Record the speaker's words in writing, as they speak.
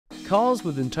cars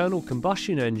with internal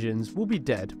combustion engines will be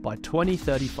dead by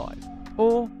 2035.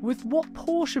 Or, with what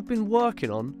Porsche have been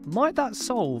working on, might that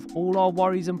solve all our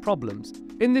worries and problems?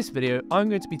 In this video, I'm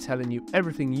going to be telling you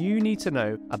everything you need to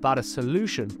know about a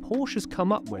solution Porsche has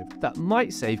come up with that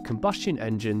might save combustion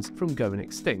engines from going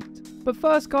extinct. But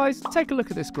first guys, take a look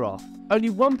at this graph. Only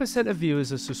 1% of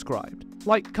viewers are subscribed.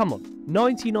 Like, come on,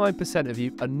 99% of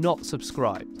you are not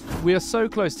subscribed. We are so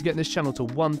close to getting this channel to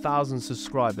 1,000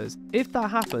 subscribers. If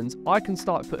that happens, I can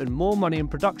start putting more money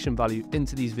and production value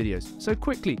into these videos. So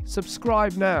quickly,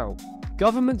 subscribe now.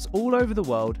 Governments all over the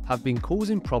world have been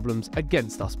causing problems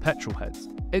against us petrol heads.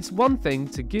 It's one thing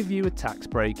to give you a tax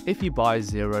break if you buy a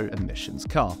zero emissions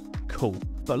car. Cool.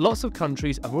 But lots of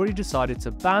countries have already decided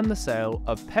to ban the sale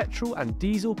of petrol and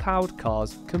diesel powered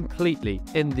cars completely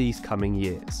in these coming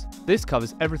years. This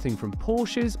covers everything from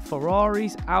Porsches,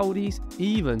 Ferraris, Audis,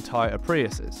 even Toyota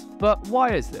Priuses. But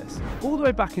why is this? All the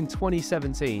way back in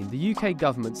 2017, the UK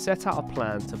government set out a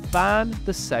plan to ban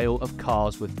the sale of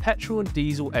cars with petrol and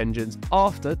diesel engines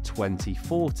after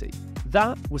 2040.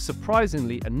 That was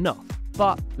surprisingly enough.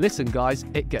 But listen guys,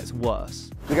 it gets worse.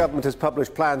 The government has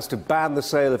published plans to ban the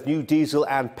sale of new diesel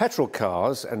and petrol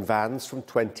cars and vans from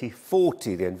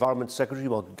 2040. The Environment Secretary,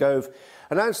 Mark Gove,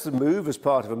 announced the move as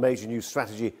part of a major new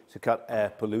strategy to cut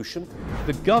air pollution.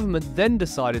 The government then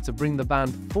decided to bring the ban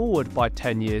forward by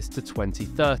 10 years to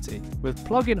 2030, with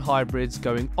plug-in hybrids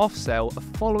going off sale the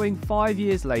following 5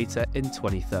 years later in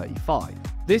 2035.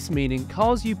 This meaning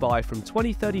cars you buy from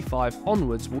 2035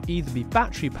 onwards will either be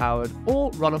battery powered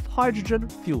or run off hydrogen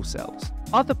fuel cells.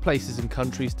 Other places and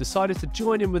countries decided to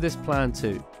join in with this plan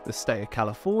too, the state of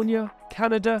California,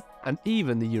 Canada, and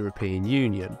even the European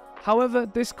Union. However,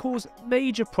 this caused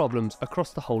major problems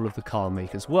across the whole of the car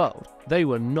makers' world. They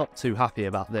were not too happy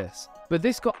about this. But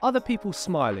this got other people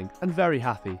smiling and very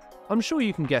happy. I'm sure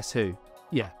you can guess who.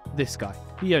 Yeah, this guy.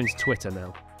 He owns Twitter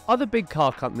now. Other big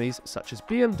car companies such as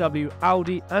BMW,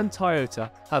 Audi and Toyota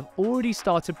have already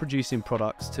started producing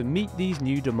products to meet these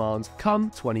new demands come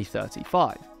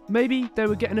 2035. Maybe they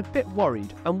were getting a bit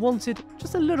worried and wanted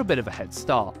just a little bit of a head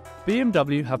start.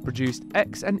 BMW have produced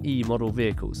X and E model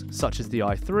vehicles such as the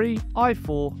i3,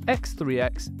 i4,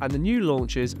 X3X and the new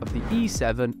launches of the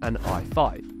E7 and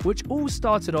i5, which all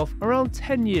started off around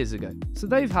 10 years ago, so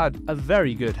they've had a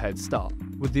very good head start,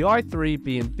 with the i3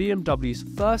 being BMW's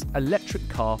first electric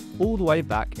car all the way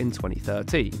back in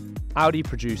 2013. Audi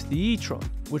produced the e-tron,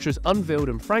 which was unveiled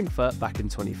in Frankfurt back in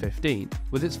 2015,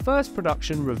 with its first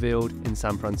production revealed in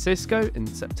San Francisco in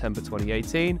September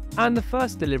 2018 and the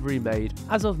first delivery made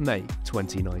as of May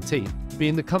 2019,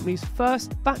 being the company's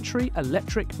first battery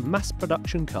electric mass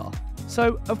production car.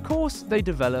 So, of course, they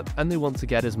develop and they want to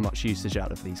get as much usage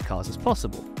out of these cars as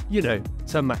possible, you know,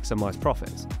 to maximise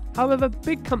profits. However,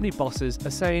 big company bosses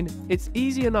are saying it's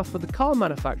easy enough for the car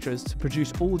manufacturers to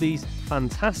produce all these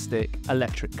fantastic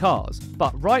electric cars.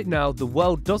 But right now, the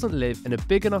world doesn't live in a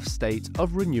big enough state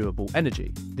of renewable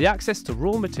energy. The access to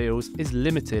raw materials is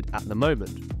limited at the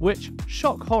moment, which,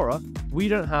 shock horror, we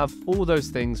don't have all those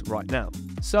things right now.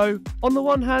 So, on the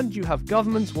one hand, you have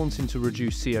governments wanting to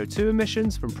reduce CO2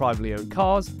 emissions from privately owned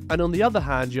cars, and on the other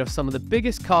hand, you have some of the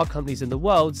biggest car companies in the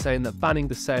world saying that banning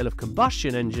the sale of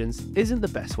combustion engines isn't the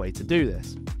best way to do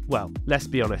this. Well, let's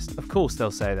be honest, of course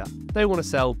they'll say that. They want to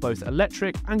sell both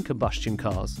electric and combustion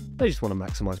cars. They just want to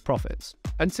maximise profits.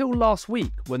 Until last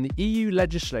week, when the EU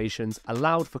legislations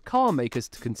allowed for car makers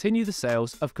to continue the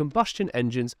sales of combustion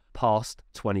engines past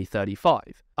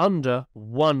 2035, under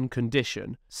one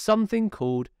condition, something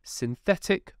called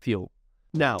synthetic fuel.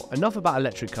 Now, enough about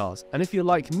electric cars, and if you're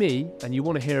like me and you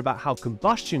want to hear about how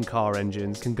combustion car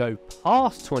engines can go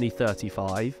past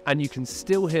 2035 and you can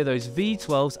still hear those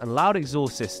V12s and loud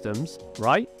exhaust systems,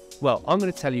 right? Well, I'm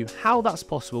going to tell you how that's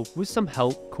possible with some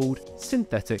help called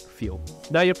synthetic fuel.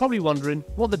 Now, you're probably wondering,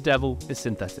 what the devil is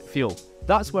synthetic fuel?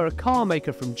 That's where a car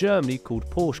maker from Germany called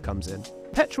Porsche comes in.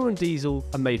 Petrol and diesel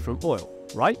are made from oil,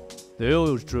 right? The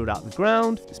oil is drilled out of the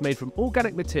ground, it's made from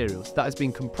organic materials that has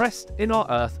been compressed in our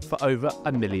earth for over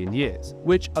 1 million years,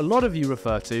 which a lot of you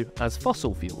refer to as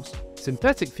fossil fuels.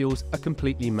 Synthetic fuels are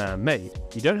completely man-made.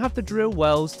 You don't have to drill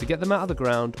wells to get them out of the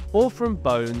ground or from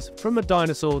bones from a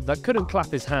dinosaur that couldn't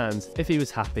clap his hands if he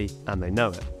was happy, and they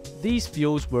know it. These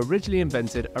fuels were originally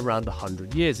invented around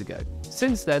 100 years ago.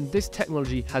 Since then, this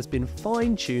technology has been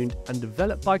fine-tuned and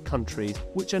developed by countries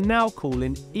which are now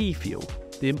calling e-fuel.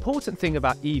 The important thing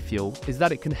about e-fuel is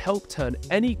that it can help turn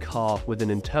any car with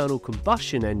an internal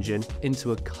combustion engine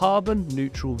into a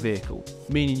carbon-neutral vehicle,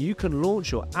 meaning you can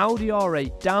launch your Audi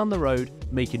R8 down the road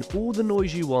making all the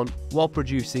noise you want while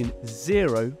producing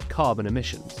 0 carbon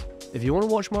emissions. If you want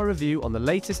to watch my review on the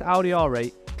latest Audi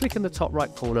R8, click in the top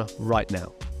right corner right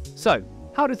now. So,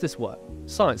 how does this work?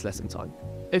 Science lesson time.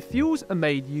 If fuels are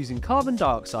made using carbon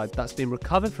dioxide that's been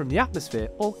recovered from the atmosphere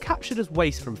or captured as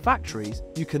waste from factories,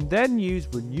 you can then use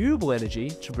renewable energy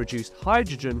to produce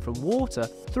hydrogen from water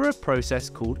through a process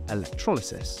called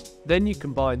electrolysis. Then you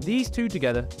combine these two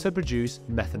together to produce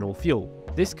methanol fuel.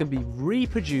 This can be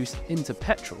reproduced into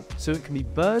petrol, so it can be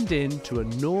burned into a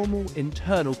normal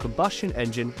internal combustion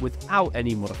engine without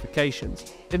any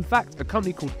modifications. In fact, a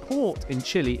company called Porsche in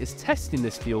Chile is testing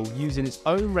this fuel using its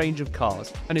own range of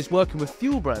cars and is working with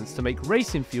fuel brands to make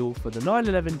racing fuel for the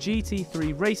 911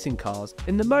 GT3 racing cars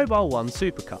in the Mobile 1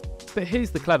 Supercar. But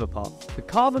here's the clever part. The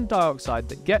carbon dioxide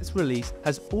that gets released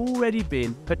has already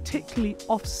been particularly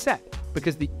offset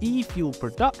because the e-fuel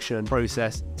production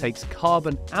process takes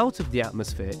carbon out of the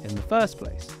atmosphere in the first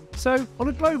place. So, on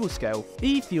a global scale,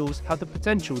 e-fuels have the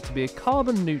potential to be a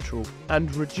carbon neutral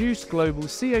and reduce global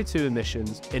CO2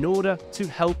 emissions in order to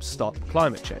help stop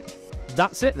climate change.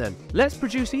 That's it then. Let's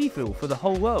produce e-fuel for the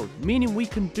whole world, meaning we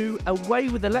can do away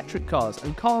with electric cars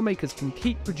and car makers can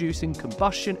keep producing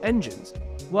combustion engines.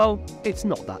 Well, it's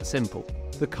not that simple.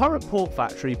 The current Porsche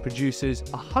factory produces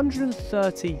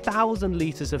 130,000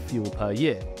 litres of fuel per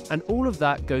year, and all of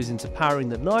that goes into powering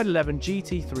the 911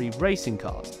 GT3 racing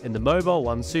cars in the Mobile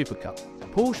 1 Supercar.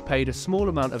 Porsche paid a small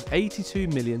amount of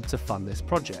 $82 million to fund this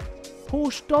project.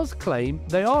 Porsche does claim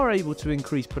they are able to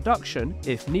increase production,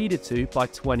 if needed to, by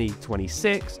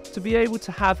 2026 to be able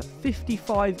to have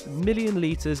 55 million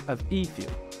litres of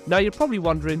e-fuel. Now you're probably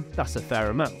wondering, that's a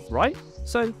fair amount, right?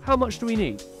 So how much do we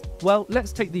need? Well,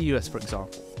 let's take the US for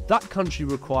example. That country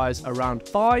requires around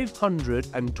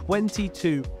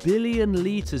 522 billion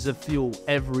litres of fuel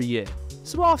every year.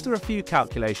 So after a few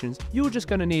calculations, you're just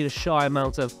going to need a shy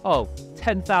amount of,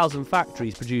 10,000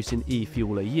 factories producing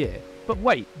e-fuel a year. But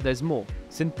wait, there's more.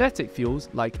 Synthetic fuels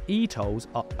like e-tolls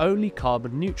are only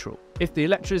carbon neutral if the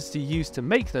electricity used to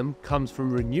make them comes from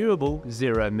renewable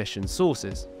zero-emission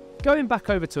sources. Going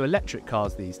back over to electric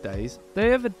cars these days, they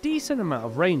have a decent amount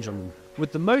of range on them,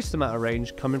 with the most amount of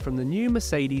range coming from the new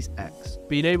Mercedes X,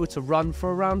 being able to run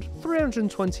for around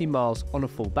 320 miles on a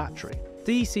full battery.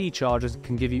 DC chargers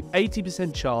can give you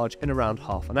 80% charge in around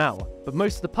half an hour, but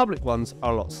most of the public ones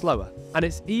are a lot slower, and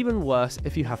it's even worse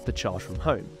if you have to charge from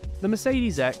home. The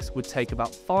Mercedes X would take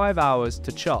about 5 hours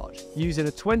to charge, using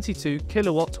a 22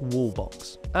 kilowatt wall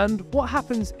box. And what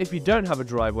happens if you don't have a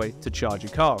driveway to charge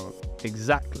your car on?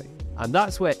 Exactly. And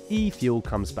that's where e-fuel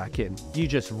comes back in. You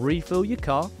just refill your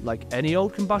car like any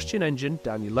old combustion engine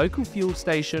down your local fuel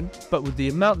station, but with the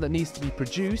amount that needs to be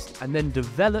produced and then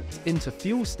developed into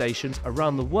fuel stations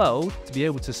around the world to be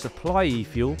able to supply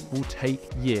e-fuel will take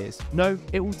years. No,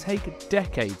 it will take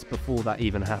decades before that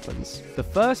even happens. The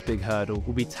first big hurdle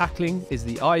we'll be tackling is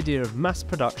the idea of mass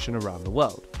production around the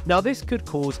world. Now this could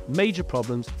cause major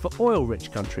problems for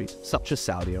oil-rich countries such as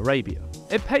Saudi Arabia.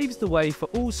 It paves the way for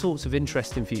all sorts of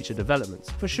interesting future developments,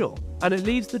 for sure, and it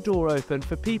leaves the door open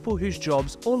for people whose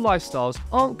jobs or lifestyles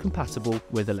aren't compatible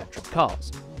with electric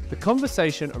cars. The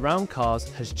conversation around cars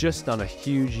has just done a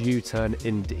huge U-turn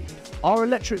indeed. Are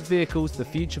electric vehicles the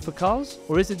future for cars,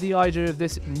 or is it the idea of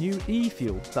this new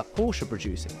e-fuel that Porsche are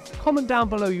producing? Comment down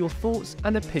below your thoughts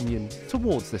and opinions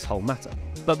towards this whole matter.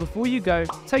 But before you go,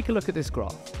 take a look at this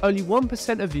graph. Only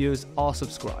 1% of viewers are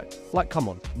subscribed. Like, come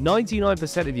on,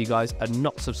 99% of you guys are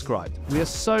not subscribed. We are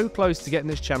so close to getting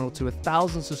this channel to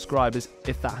 1,000 subscribers.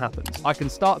 If that happens, I can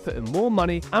start putting more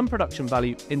money and production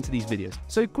value into these videos.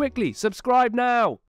 So quickly, subscribe now!